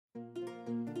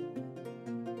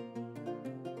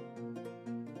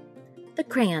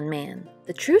Crayon Man,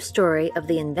 The True Story of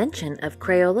the Invention of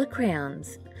Crayola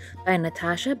Crayons by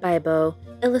Natascha Biebow,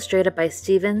 illustrated by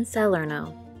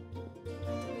Salerno.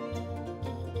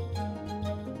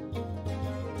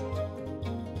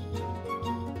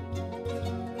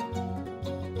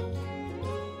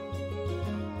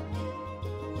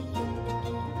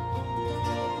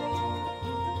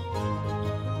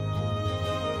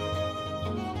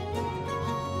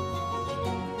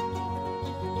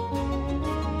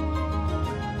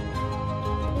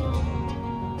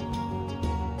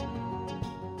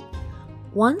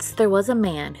 Once there was a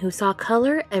man who saw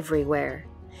color everywhere.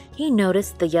 He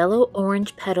noticed the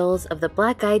yellow-orange petals of the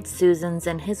black-eyed Susans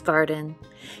in his garden.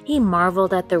 He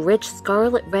marveled at the rich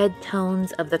scarlet-red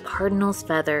tones of the cardinal's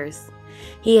feathers.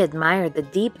 He admired the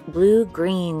deep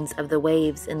blue-greens of the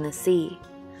waves in the sea.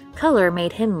 Color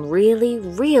made him really,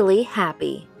 really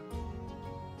happy.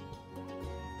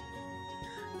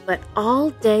 But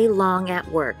all day long at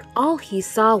work, all he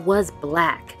saw was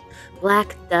black.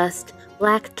 Black dust,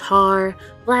 black tar,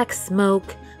 black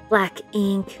smoke, black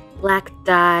ink, black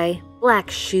dye,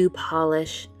 black shoe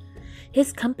polish.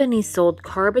 His company sold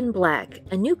carbon black,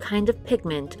 a new kind of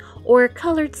pigment or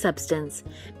colored substance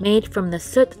made from the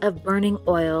soot of burning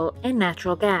oil and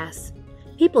natural gas.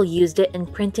 People used it in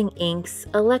printing inks,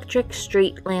 electric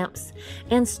street lamps,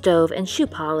 and stove and shoe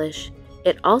polish.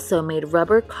 It also made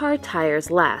rubber car tires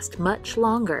last much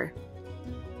longer.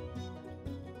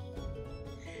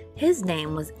 His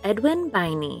name was Edwin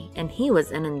Biebow, and he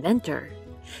was an inventor.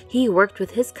 He worked with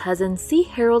his cousin C.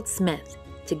 Harold Smith.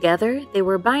 Together, they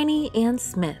were Biebow and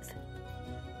Smith.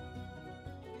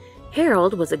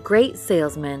 Harold was a great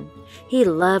salesman. He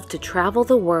loved to travel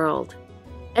the world.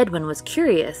 Edwin was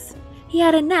curious. He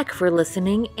had a knack for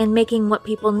listening and making what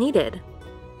people needed.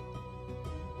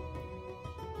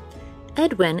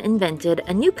 Edwin invented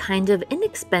a new kind of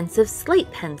inexpensive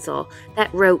slate pencil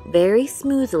that wrote very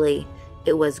smoothly.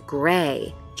 It was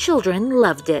gray. Children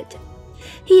loved it.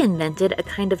 He invented a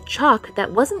kind of chalk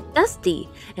that wasn't dusty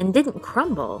and didn't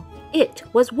crumble. It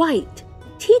was white.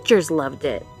 Teachers loved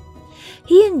it.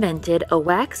 He invented a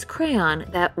wax crayon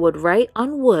that would write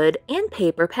on wood and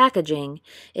paper packaging.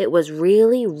 It was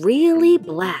really, really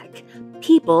black.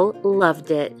 People loved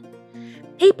it.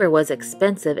 Paper was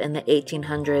expensive in the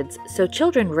 1800s, so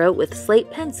children wrote with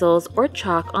slate pencils or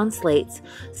chalk on slates,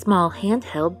 small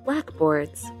handheld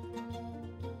blackboards.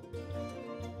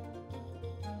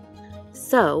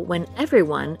 So, when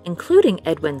everyone, including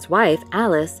Edwin's wife,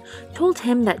 Alice, told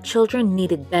him that children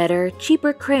needed better,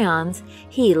 cheaper crayons,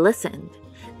 he listened.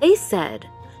 They said,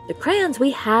 "The crayons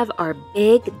we have are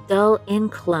big, dull,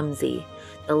 and clumsy.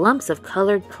 The lumps of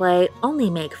colored clay only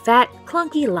make fat,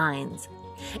 clunky lines.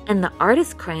 And the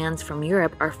artist crayons from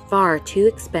Europe are far too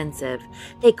expensive.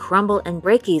 They crumble and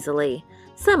break easily.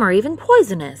 Some are even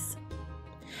poisonous."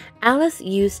 Alice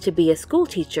used to be a school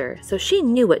teacher, so she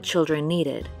knew what children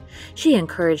needed. She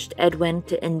encouraged Edwin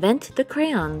to invent the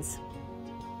crayons.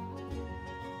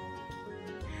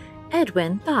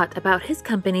 Edwin thought about his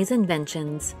company's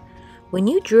inventions. When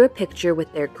you drew a picture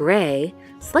with their gray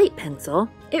slate pencil,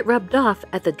 it rubbed off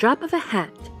at the drop of a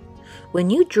hat. When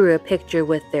you drew a picture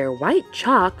with their white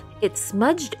chalk, it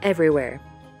smudged everywhere.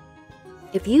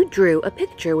 If you drew a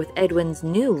picture with Edwin's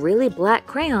new really black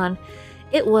crayon,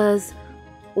 it was,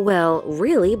 well,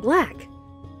 really black.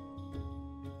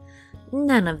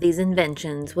 None of these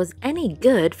inventions was any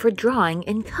good for drawing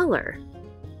in color.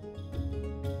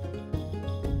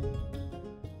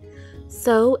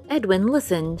 So Edwin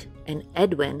listened, and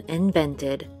Edwin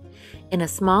invented. In a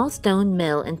small stone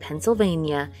mill in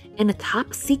Pennsylvania, in a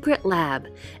top-secret lab,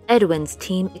 Edwin's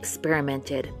team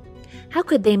experimented. How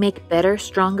could they make better,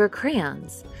 stronger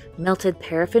crayons? Melted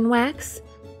paraffin wax?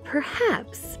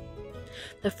 Perhaps.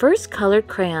 The first colored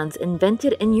crayons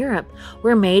invented in Europe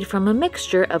were made from a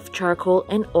mixture of charcoal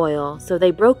and oil, so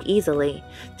they broke easily.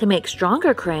 To make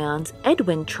stronger crayons,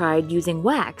 Edwin tried using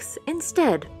wax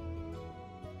instead.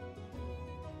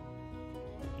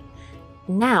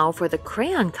 Now for the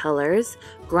crayon colors,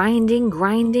 grinding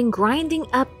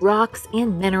up rocks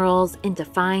and minerals into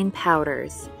fine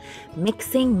powders.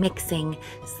 Mixing,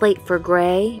 slate for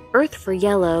gray, earth for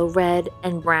yellow, red,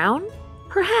 and brown?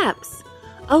 Perhaps.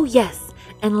 Oh yes,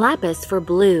 and lapis for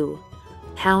blue.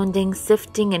 Pounding,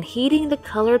 sifting, and heating the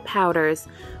colored powders.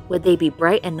 Would they be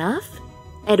bright enough?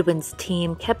 Edwin's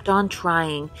team kept on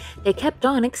trying. They kept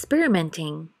on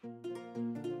experimenting.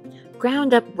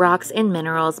 Ground up rocks and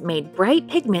minerals made bright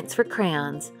pigments for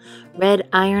crayons. Red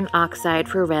iron oxide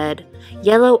for red,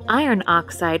 yellow iron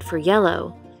oxide for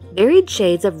yellow, varied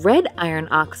shades of red iron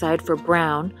oxide for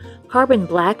brown, carbon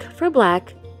black for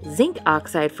black, zinc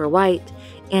oxide for white,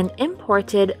 and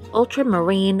imported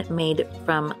ultramarine made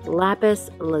from lapis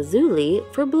lazuli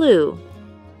for blue.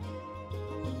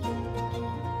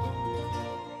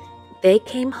 They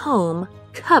came home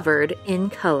covered in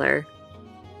color.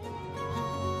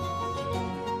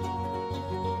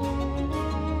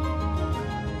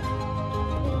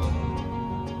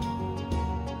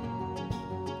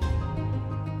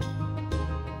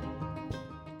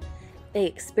 They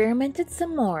experimented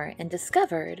some more and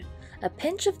discovered a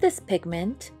pinch of this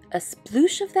pigment, a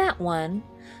sploosh of that one,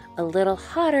 a little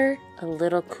hotter, a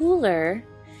little cooler,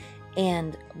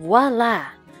 and voila!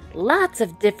 Lots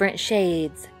of different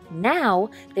shades. Now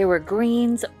there were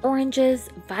greens, oranges,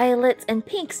 violets, and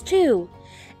pinks too.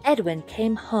 Edwin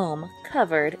came home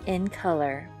covered in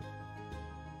color.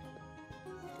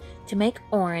 To make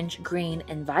orange, green,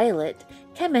 and violet,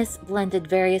 chemists blended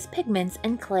various pigments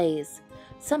and clays.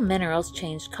 Some minerals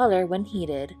changed color when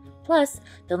heated. Plus,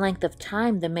 the length of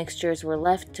time the mixtures were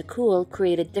left to cool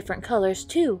created different colors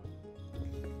too.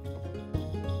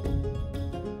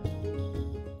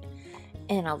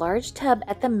 In a large tub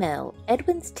at the mill,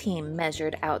 Edwin's team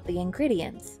measured out the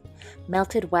ingredients: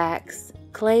 melted wax,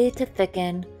 clay to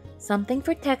thicken, something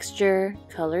for texture,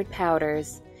 colored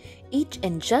powders, each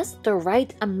in just the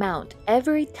right amount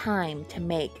every time to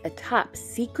make a top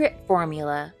secret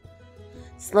formula.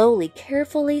 Slowly,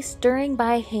 carefully stirring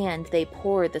by hand, they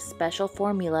poured the special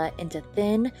formula into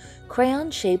thin,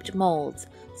 crayon-shaped molds,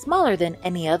 smaller than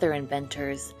any other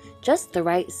inventor's, just the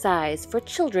right size for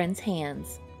children's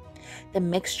hands. The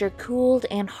mixture cooled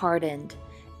and hardened.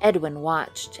 Edwin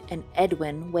watched, and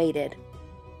Edwin waited.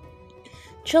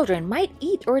 Children might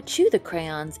eat or chew the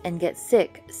crayons and get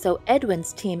sick, so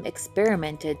Edwin's team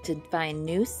experimented to find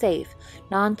new, safe,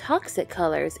 non-toxic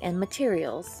colors and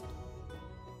materials.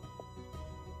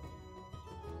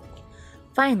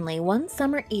 Finally, one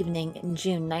summer evening in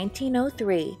June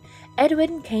 1903,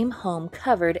 Edwin came home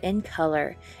covered in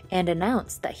color and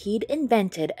announced that he'd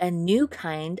invented a new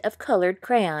kind of colored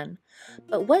crayon.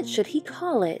 But what should he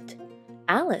call it?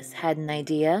 Alice had an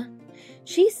idea.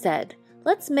 She said,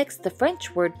 "Let's mix the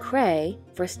French word cray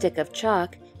for stick of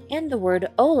chalk and the word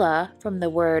ola from the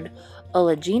word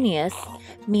oleaginous,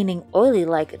 meaning oily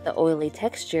like the oily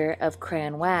texture of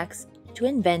crayon wax, to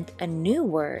invent a new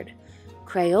word,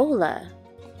 Crayola."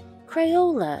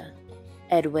 Crayola.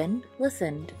 Edwin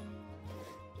listened.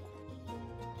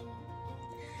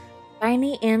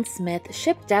 Biney and Smith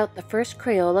shipped out the first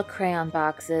Crayola crayon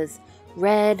boxes: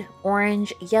 red,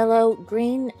 orange, yellow,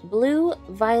 green, blue,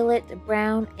 violet,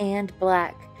 brown, and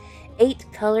black. 8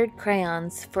 colored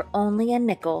crayons for only a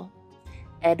nickel.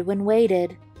 Edwin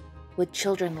waited. Would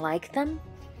children like them?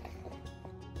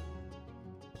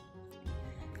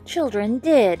 Children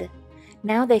did.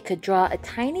 Now they could draw a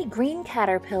tiny green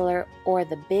caterpillar or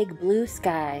the big blue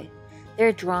sky.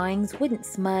 Their drawings wouldn't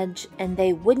smudge and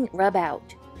they wouldn't rub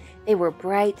out. They were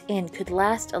bright and could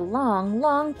last a long,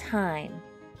 long time.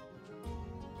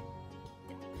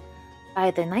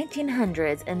 By the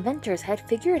 1900s, inventors had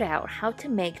figured out how to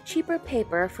make cheaper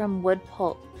paper from wood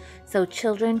pulp, so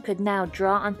children could now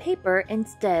draw on paper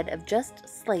instead of just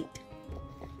slate.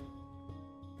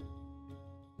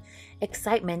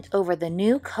 Excitement over the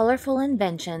new colorful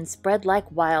invention spread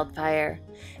like wildfire.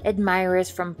 Admirers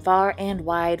from far and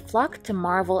wide flocked to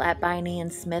marvel at Biney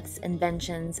and Smith's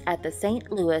inventions at the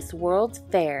St. Louis World's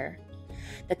Fair.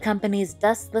 The company's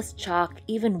dustless chalk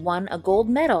even won a gold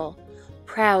medal.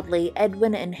 Proudly,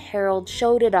 Edwin and Harold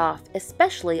showed it off,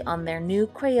 especially on their new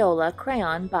Crayola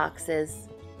crayon boxes.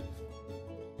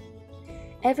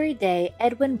 Every day,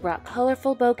 Edwin brought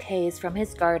colorful bouquets from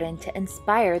his garden to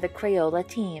inspire the Crayola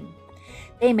team.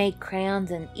 They made crayons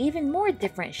in even more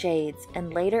different shades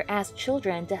and later asked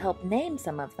children to help name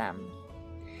some of them.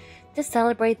 To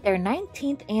celebrate their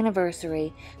 19th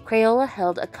anniversary, Crayola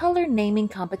held a color naming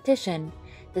competition.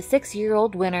 The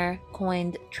 6-year-old winner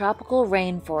coined Tropical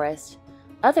Rainforest.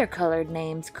 Other colored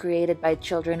names created by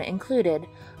children included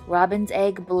Robin's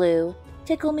Egg Blue,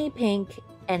 Tickle Me Pink,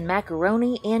 and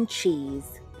Macaroni and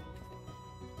Cheese.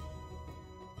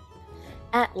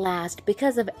 At last,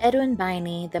 because of Edwin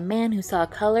Biney, the man who saw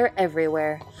color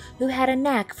everywhere, who had a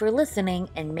knack for listening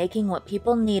and making what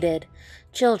people needed,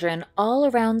 children all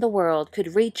around the world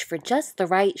could reach for just the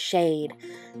right shade: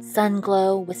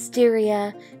 Sunglow,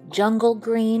 Wisteria, Jungle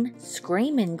Green,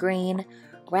 Screamin' Green,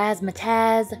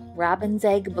 Razzmatazz, Robin's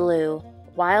Egg Blue,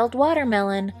 Wild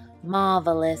Watermelon,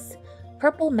 Marvelous,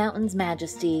 Purple Mountain's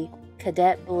Majesty,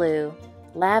 Cadet Blue,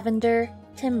 Lavender,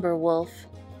 Timberwolf.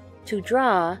 To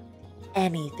draw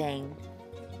anything.